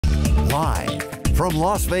Live from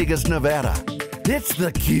Las Vegas, Nevada, it's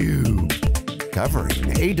theCUBE. Covering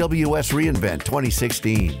AWS reInvent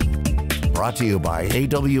 2016. Brought to you by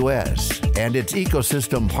AWS and its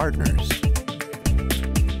ecosystem partners.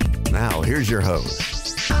 Now, here's your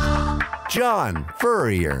host, John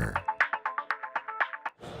Furrier.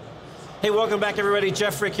 Hey, welcome back everybody.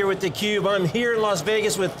 Jeff Frick here with theCUBE. I'm here in Las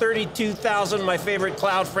Vegas with 32,000 of my favorite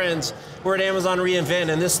cloud friends. We're at Amazon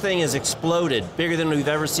reInvent, and this thing has exploded, bigger than we've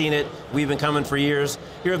ever seen it. We've been coming for years.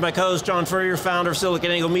 Here with my co-host, John Furrier, founder of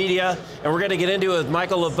SiliconANGLE Media, and we're going to get into it with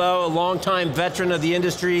Michael Liebow, a longtime veteran of the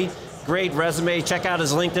industry. Great resume, check out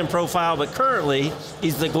his LinkedIn profile, but currently,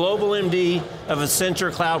 he's the global MD of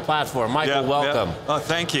Accenture Cloud Platform. Michael, welcome. Yeah. Oh,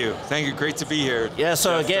 thank you, great to be here. Yeah,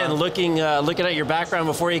 so Jeff, again, looking at your background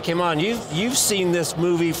before you came on, you've seen this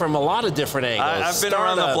movie from a lot of different angles. I've been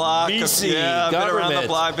around the block. VC, I've government. been around the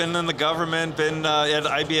block, been in the government, been at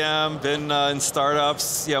IBM, been in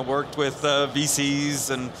startups, worked with VCs,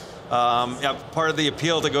 and part of the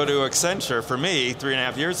appeal to go to Accenture for me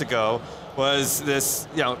 3.5 years ago was this,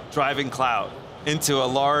 driving cloud into a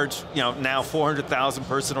large, now 400,000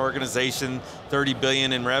 person organization, 30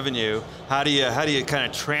 billion in revenue. How do you kind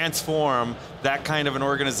of transform that kind of an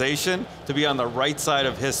organization to be on the right side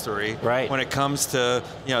of history when it comes to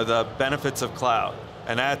the benefits of cloud?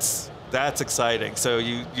 And that's exciting. So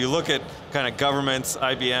you look at kind of governments,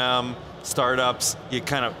 IBM, startups, you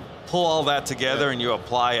kind of pull all that together and you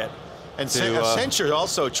apply it. And Accenture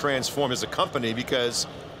also transformed as a company because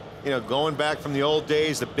going back from the old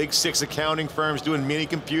days, the big 6 accounting firms doing mini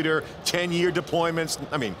computer, 10-year deployments.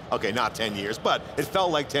 I mean, okay, not 10 years, but it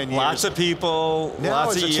felt like 10 years. Lots of people, now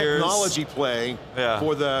lots of years. Now it's a technology play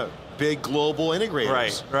for the big global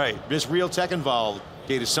integrators. Right. There's real tech involved,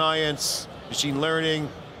 data science, machine learning.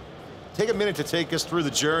 Take a minute to take us through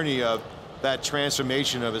the journey of that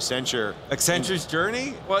transformation of Accenture. Accenture's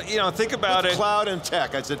journey? Well, think about it. Cloud and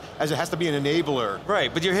tech, as it has to be an enabler.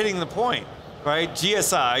 Right, but you're hitting the point. Right,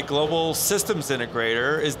 GSI, Global Systems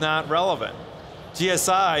Integrator, is not relevant.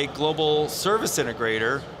 GSI, Global Service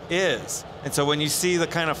Integrator, is. And so when you see the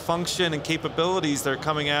kind of function and capabilities that are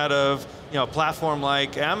coming out of a platform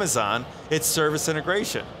like Amazon, it's service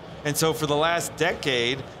integration. And so for the last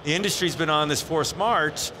decade, the industry's been on this forced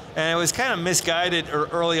march, and it was kind of misguided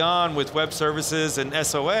early on with web services and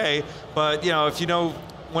SOA, but if you know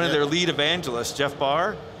one of their lead evangelists, Jeff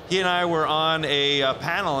Barr, he and I were on a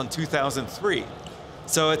panel in 2003.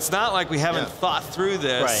 So it's not like we haven't thought through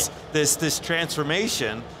this, this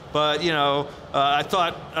transformation, but I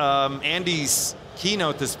thought Andy's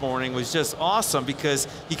keynote this morning was just awesome because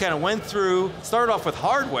he kind of went through, started off with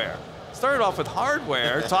hardware,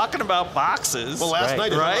 talking about boxes. Well, last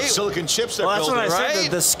night, right? Silicon chips they're building. That's what I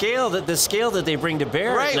said, the scale that they bring to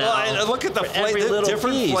bear now. Well, and look at the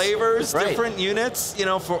different flavors, different units,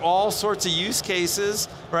 for all sorts of use cases,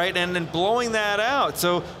 right? And then blowing that out.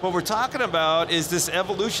 So what we're talking about is this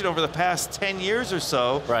evolution over the past 10 years or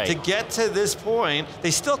so to get to this point.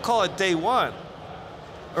 They still call it day one.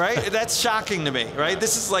 Right? That's shocking to me, right?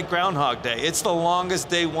 This is like Groundhog Day. It's the longest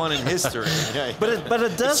day one in history. But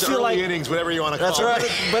it does feel like innings, whatever you want to call it. That's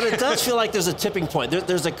right. But it does feel like there's a tipping point.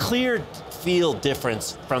 There's a clear field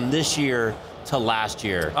difference from this year to last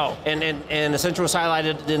year. Oh. And Accenture was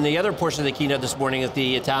highlighted in the other portion of the keynote this morning at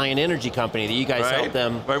the Italian energy company that you guys helped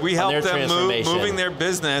them. Right, we helped them moving their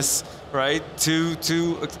business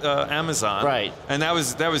to Amazon. Right. And that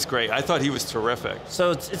was great. I thought he was terrific.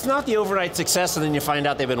 So it's not the overnight success and then you find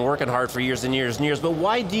out they've been working hard for years and years and years, but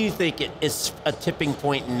why do you think it's a tipping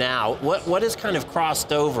point now? What has kind of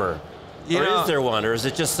crossed over? Or is there one, or is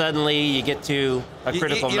it just suddenly you get to a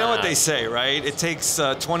critical mass? You know what they say, right? It takes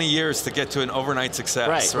 20 years to get to an overnight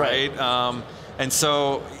success, right? And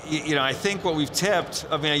so, I think what we've tipped,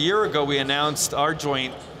 a year ago we announced our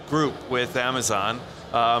joint group with Amazon,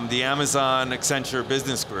 the Amazon Accenture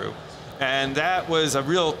Business Group. And that was a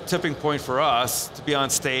real tipping point for us to be on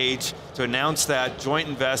stage, to announce that joint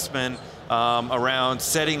investment around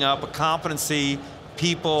setting up a competency,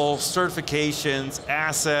 people, certifications,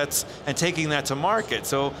 assets, and taking that to market.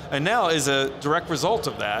 So Enel is a direct result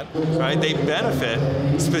of that, right? They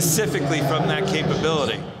benefit specifically from that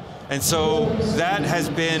capability. And so that has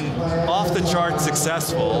been off the chart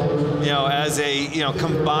successful, as a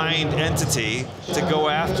combined entity to go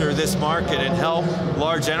after this market and help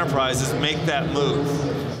large enterprises make that move.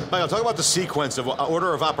 Michael, talk about the sequence of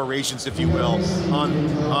order of operations, if you will,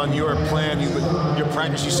 on your plan, your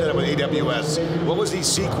practice you set up with AWS. What was the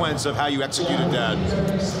sequence of how you executed that?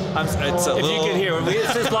 If you can hear,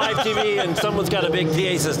 this is live TV and someone's got a big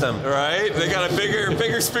PA system. Right, they got a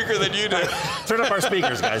bigger speaker than you do. Turn up our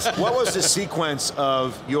speakers, guys. What was the sequence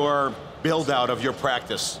of your build out of your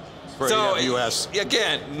practice? for AWS.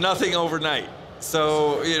 Again, nothing overnight.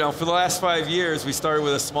 So, for the last 5 years, we started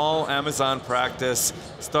with a small Amazon practice.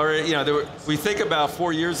 We think about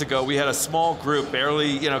 4 years ago, we had a small group,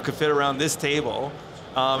 barely, could fit around this table.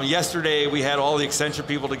 Yesterday, we had all the Accenture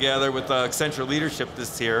people together with the Accenture leadership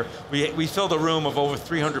this year. We filled a room of over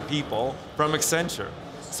 300 people from Accenture.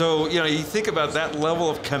 So, you think about that level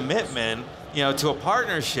of commitment, to a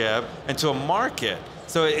partnership and to a market.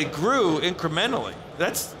 So it grew incrementally.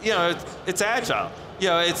 That's, it's agile.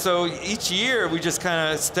 So each year we just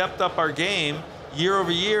kind of stepped up our game. Year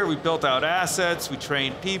over year, we built out assets, we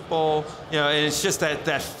trained people, and it's just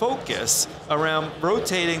that focus around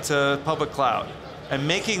rotating to public cloud and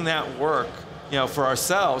making that work, for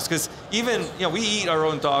ourselves. Because even, we eat our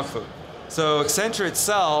own dog food. So Accenture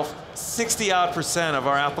itself, 60% of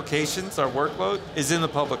our applications, our workload, is in the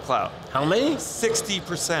public cloud. How many?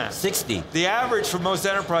 60%. 60. The average for most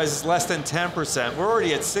enterprises is less than 10%. We're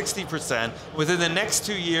already at 60%. Within the next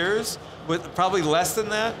 2 years, with probably less than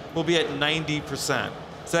that, we'll be at 90%.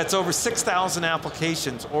 So that's over 6,000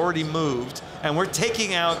 applications already moved, and we're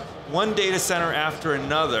taking out one data center after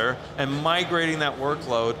another and migrating that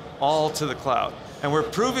workload all to the cloud. And we're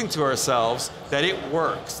proving to ourselves that it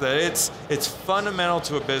works, that it's fundamental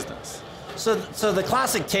to a business. So the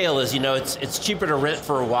classic tale is, it's cheaper to rent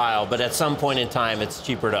for a while, but at some point in time, it's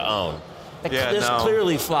cheaper to own. This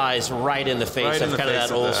clearly flies right in the face of kind of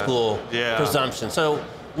that old school presumption. So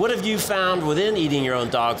what have you found within eating your own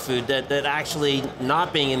dog food that actually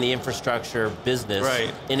not being in the infrastructure business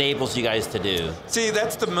enables you guys to do? See,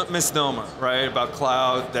 that's the misnomer, right, about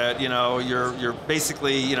cloud, that you're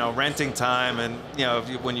basically renting time, and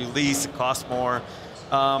when you lease it costs more.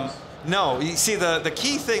 No, you see the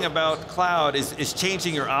key thing about cloud is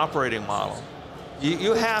changing your operating model.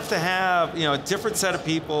 You have to have a different set of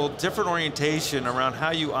people, different orientation around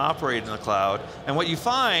how you operate in the cloud. And what you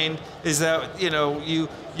find is that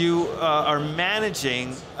you are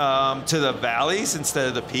managing to the valleys instead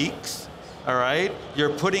of the peaks. All right,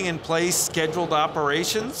 you're putting in place scheduled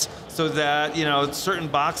operations so that certain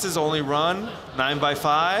boxes only run 9 by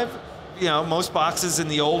 5. Most boxes in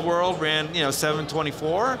the old world ran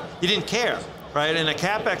 7/24. You didn't care, right? In a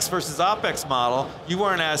CapEx versus OpEx model, you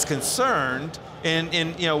weren't as concerned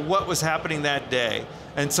in what was happening that day.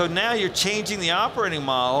 And so now you're changing the operating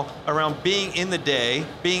model around being in the day,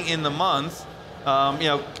 being in the month,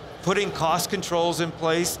 putting cost controls in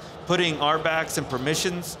place, putting RBACs and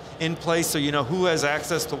permissions in place so you know who has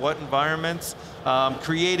access to what environments,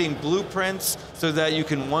 creating blueprints so that you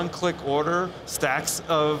can one-click order stacks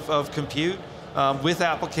of compute with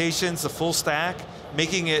applications, the full stack,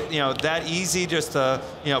 making it that easy just to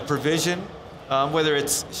provision, whether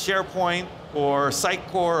it's SharePoint or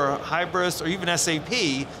Sitecore or Hybris or even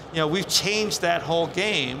SAP. We've changed that whole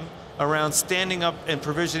game around standing up and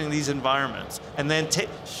provisioning these environments and then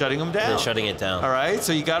shutting them down. And shutting it down. All right,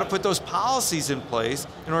 so you got to put those policies in place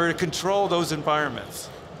in order to control those environments.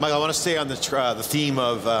 Mike, I want to stay on the theme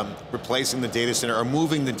of replacing the data center or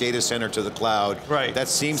moving the data center to the cloud. Right. That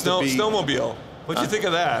seems to be... Snowmobile. What'd you think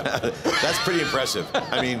of that? That's pretty impressive.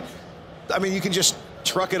 I mean, you can just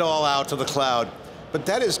truck it all out to the cloud, but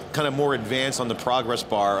that is kind of more advanced on the progress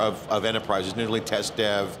bar of enterprises, nearly test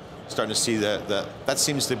dev, starting to see that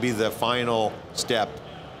seems to be the final step,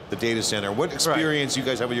 the data center. What experience you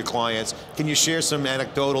guys have with your clients? Can you share some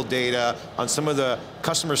anecdotal data on some of the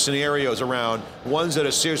customer scenarios around ones that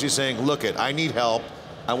are seriously saying, look I need help,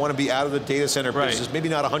 I want to be out of the data center business, maybe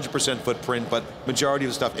not 100% footprint, but majority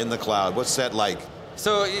of the stuff in the cloud. What's that like?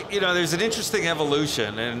 So, there's an interesting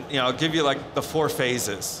evolution, and I'll give you like the 4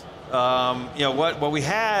 phases. What we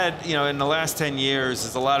had, in the last 10 years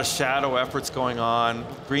is a lot of shadow efforts going on,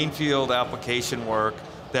 greenfield application work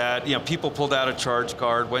that, people pulled out a charge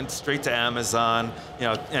card, went straight to Amazon,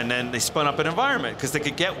 and then they spun up an environment because they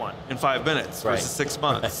could get one in 5 minutes versus 6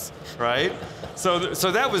 months, right? So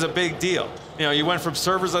that was a big deal. You went from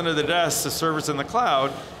servers under the desk to servers in the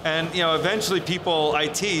cloud, and eventually people,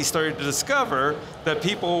 IT, started to discover that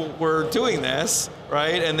people were doing this,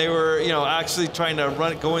 right? And they were actually trying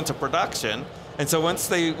to go into production. And so once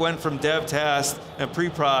they went from dev, test, and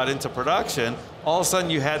pre-prod into production, all of a sudden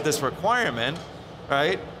you had this requirement,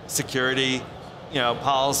 right? Security,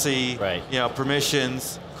 policy,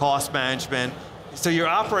 permissions, cost management. So you're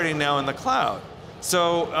operating now in the cloud.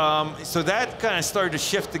 So that kind of started to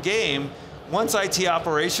shift the game. Once IT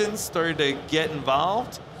operations started to get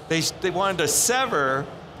involved, they wanted to sever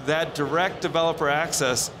that direct developer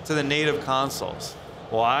access to the native consoles.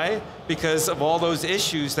 Why? Because of all those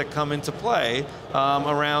issues that come into play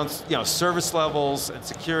around service levels and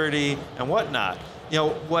security and whatnot.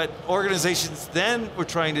 what organizations then were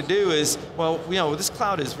trying to do is, well, this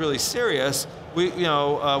cloud is really serious. We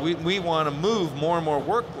want to move more and more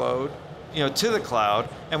workload, to the cloud,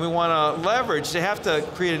 and we want to leverage. They have to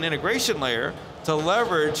create an integration layer to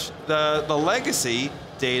leverage the legacy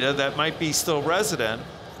data that might be still resident,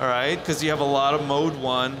 all right? Because you have a lot of Mode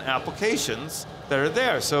 1 applications that are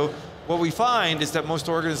there. So what we find is that most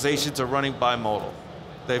organizations are running bimodal.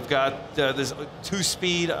 They've got this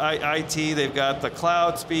two-speed IT, they've got the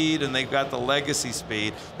cloud speed, and they've got the legacy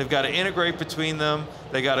speed. They've got to integrate between them,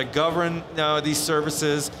 they got to govern these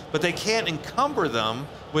services, but they can't encumber them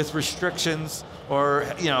with restrictions or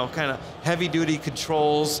kind of heavy-duty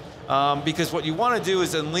controls, because what you want to do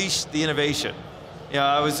is unleash the innovation.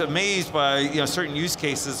 I was amazed by certain use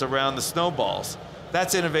cases around the snowballs.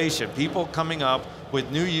 That's innovation, people coming up with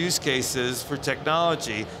new use cases for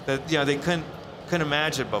technology that they couldn't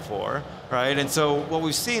imagine before, right? And so what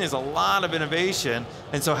we've seen is a lot of innovation,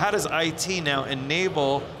 and so how does IT now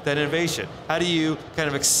enable that innovation? How do you kind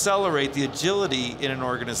of accelerate the agility in an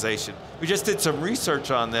organization? We just did some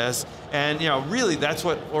research on this, and really that's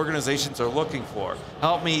what organizations are looking for.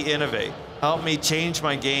 Help me innovate, help me change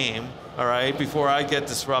my game, all right, before I get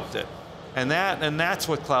disrupted. And that's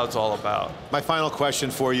what cloud's all about. My final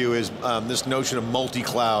question for you is this notion of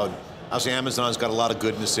multi-cloud. Obviously Amazon's got a lot of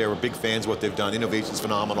goodness there. We're big fans of what they've done. Innovation's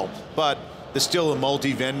phenomenal. But there's still a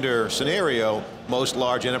multi-vendor scenario. Most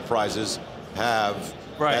large enterprises have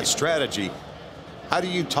that strategy. How do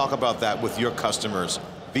you talk about that with your customers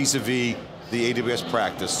vis-a-vis the AWS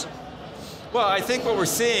practice? Well, I think what we're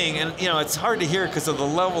seeing, and it's hard to hear because of the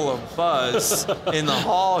level of buzz in the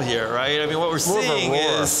hall here, right? I mean, what we're seeing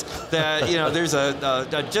is that there's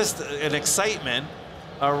just an excitement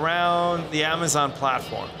around the Amazon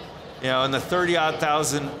platform. And the 30-odd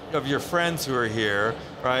thousand of your friends who are here,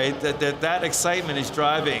 right? That excitement is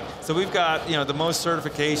driving. So we've got the most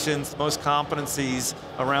certifications, most competencies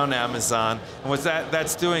around Amazon, and what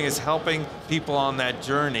that's doing is helping people on that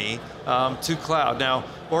journey to cloud. Now,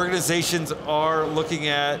 organizations are looking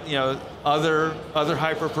at other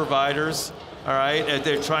hyper providers, all right?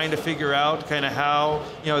 They're trying to figure out kind of how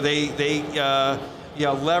they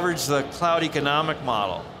leverage the cloud economic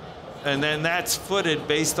model. And then that's footed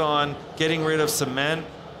based on getting rid of cement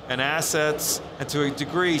and assets, and to a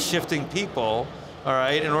degree shifting people, all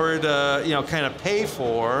right, in order to kind of pay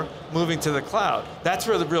for moving to the cloud. That's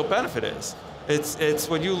where the real benefit is. It's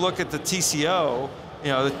when you look at the TCO,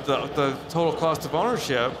 the total cost of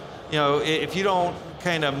ownership, if you don't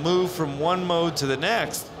kind of move from one mode to the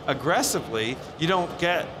next aggressively, you don't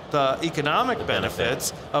get the economic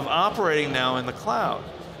benefits of operating now in the cloud.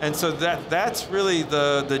 And so that's really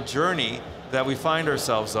the journey that we find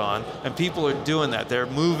ourselves on, and people are doing that. They're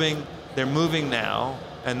moving now,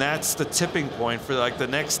 and that's the tipping point for like the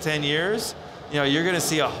next 10 years. You're going to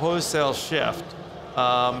see a wholesale shift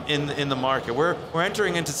in the market. We're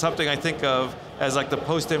entering into something I think of as like the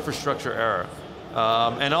post-infrastructure era.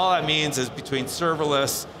 And all that means is between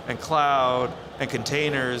serverless and cloud and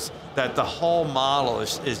containers, that the whole model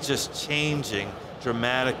is just changing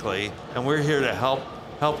dramatically, and we're here to help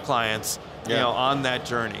clients on that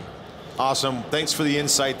journey. Awesome, thanks for the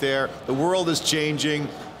insight there. The world is changing.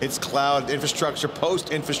 It's cloud infrastructure,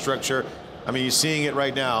 post-infrastructure. I mean, you're seeing it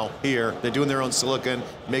right now here. They're doing their own silicon,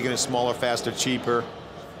 making it smaller, faster, cheaper.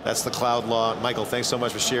 That's the cloud law. Michael, thanks so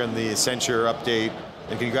much for sharing the Accenture update,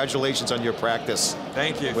 and congratulations on your practice.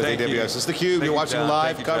 Thank you, with thank AWS. you. This is theCUBE, you're watching John.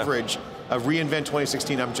 live coverage of reInvent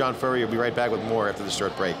 2016. I'm John Furrier. We'll be right back with more after this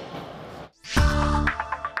short break.